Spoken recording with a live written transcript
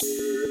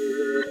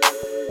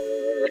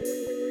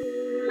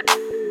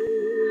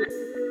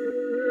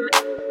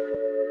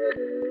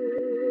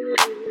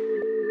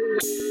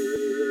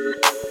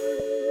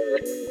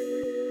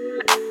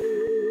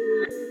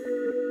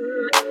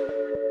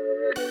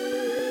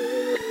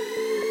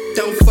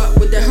Don't fuck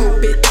with that whole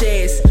bitch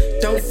ass.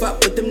 Don't fuck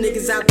with them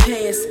niggas I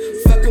pass.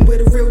 Fucking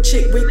with a real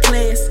chick with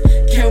class.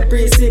 Count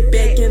bread, sit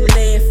back and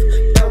laugh.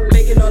 About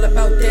begging all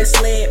about that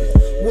slab.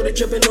 Water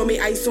dripping on me,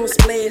 ice on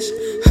splash.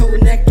 Whole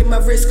neck in my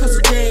wrist cause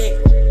a jag.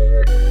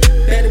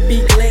 Better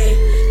be glad.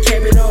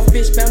 Carrying off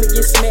bitch bound to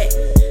get smacked.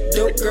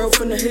 Dope girl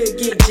from the hood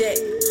get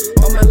jacked.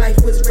 All my life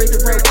was raised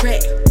around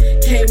crack.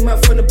 Came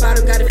up from the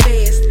bottom, got it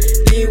fast.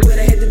 Did what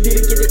I had to do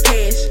to get the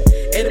cash.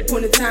 At a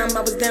point in time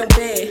I was down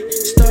bad.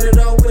 Started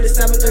off with a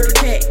 730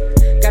 pack.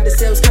 Got the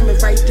sales coming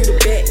right through the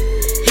back.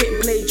 Hit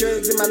and play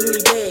drugs in my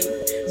Louis bag.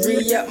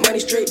 Re-up money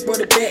straight,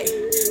 brought it back.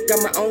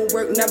 Got my own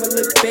work, never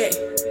looked back.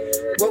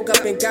 Woke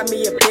up and got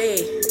me a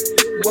bag.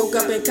 Woke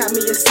up and caught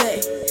me a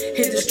set.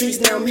 Hit the streets,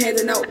 now I'm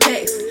handing out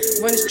packs.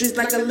 Run the streets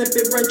like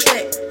Olympic run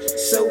track.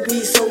 So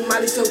weed, so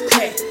molly, so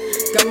crack.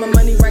 Got my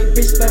money right,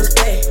 bitch, bounce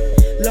back.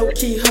 Low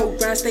key, hoe,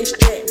 grind, stay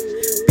strapped.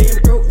 Being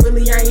broke,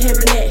 really, I ain't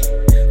having that.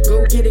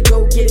 Go get it,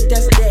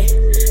 that's that.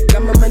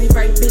 Got my money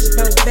right, bitch,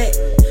 bounce back.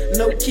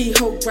 Low key,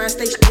 hoe, grind,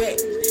 stay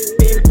strapped.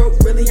 Being broke,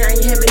 really, I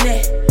ain't having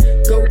that.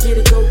 Go get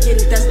it,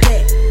 that's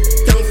that.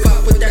 Don't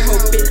fuck with that whole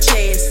bitch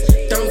ass.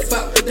 Don't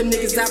fuck with them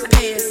niggas I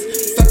pass.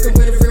 Fucking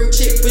with a real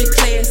chick with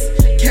class.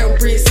 Count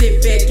bread,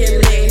 sit back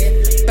and laugh.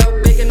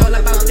 About begging all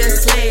about that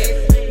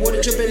slab.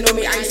 Water dripping on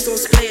me, ice on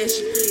splash.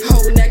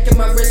 Whole neck in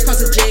my wrist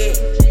cause a jag.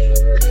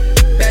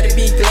 Better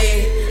be glad.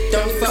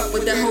 Don't fuck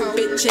with that whole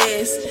bitch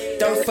ass.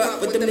 Don't fuck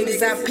with them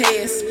niggas I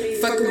pass.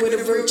 Fucking with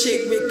a real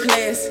chick with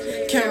class.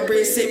 Count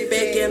bread, sit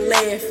back and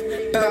laugh.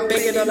 About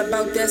begging all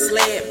about that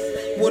slab.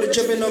 Water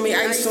dripping on me,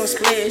 ice on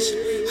splash.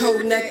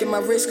 Whole neck in my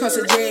wrist cause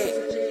a jag.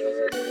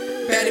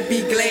 Better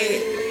be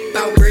glad.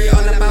 About bread,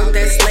 all about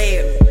that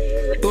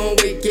slab. Boom,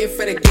 we get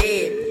for the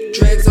gab.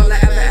 Drugs all I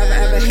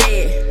ever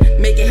had.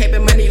 Make it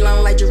happen, money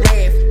long like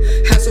giraffe.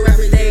 Hustle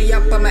every day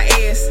up on my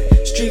ass.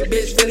 Street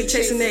bitch really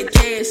chasing that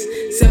cash.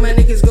 Send my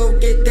niggas go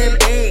get that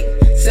bag.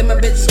 Send my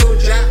bitches go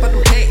drop up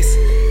them packs.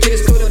 Get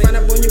us go to run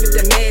up on you with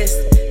the mask.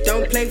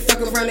 Don't play,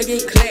 fuck around and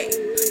get clacked.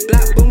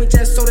 Block boom, we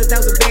just sold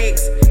 1,000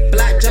 bags.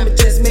 Block jumper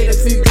just made a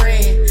few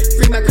grand.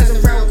 Free my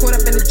cousin Brown, caught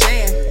up in the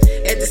jam.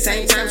 At the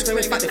same time,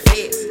 screaming fuck the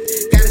feds.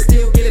 Gotta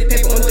still get it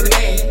paper on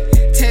demand.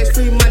 Tax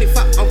free money,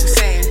 fuck Uncle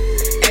Sam.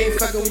 Ain't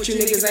fucking with you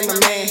niggas, ain't my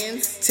man.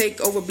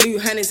 Take over blue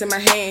hundreds in my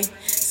hand.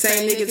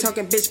 Same nigga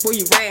talking bitch, boy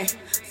you ran.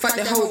 Fuck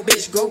that whole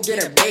bitch, go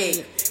get a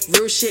bag.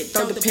 Real shit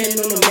don't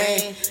depend on the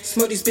man.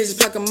 Smoke these bitches,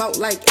 pluck them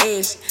out like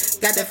ash.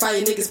 Got that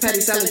fire niggas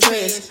patty selling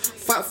trash.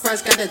 Fuck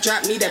fronts, got that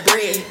drop, need that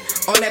bread.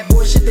 All that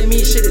bullshit to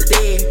me, shit is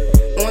dead.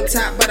 On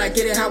top, but I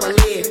get it how I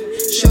live.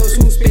 Shows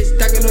who's bitch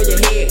ducking on your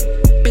head.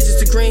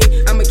 Bitches to green,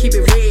 I'ma keep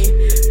it red.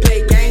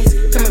 Play games,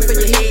 coming for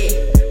your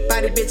head.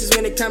 Body bitches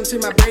when it comes to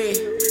my bread.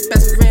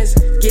 Best friends,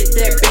 get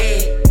that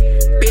bag.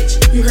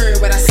 Bitch, you heard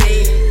what I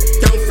said.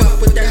 Don't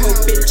fuck with that whole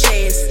bitch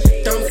ass.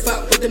 Don't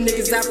fuck with them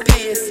niggas I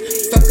pass.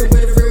 Fucking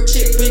with a real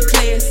chick with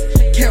class.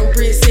 Count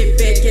bread, sit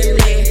back and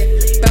laugh.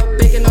 About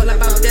begging all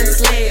about that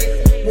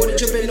slab. Water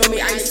dripping on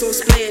me, ice on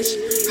splash.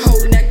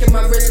 Whole neck in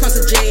my wrist cause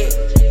a jag.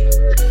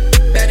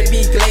 Better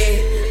be glad.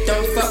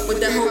 Don't fuck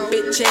with that whole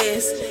bitch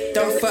ass.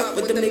 Don't fuck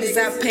with them niggas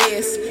I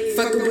pass.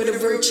 Fucking with a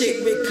real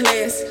chick with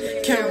class.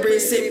 Count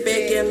bread, sit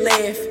back and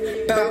laugh.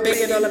 About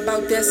begging all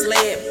about that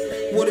slab.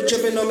 Water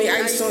dripping on me,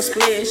 ice on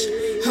splash.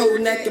 Whole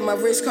neck in my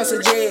wrist cause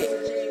a jag.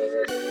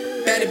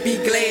 Better be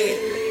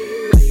glad.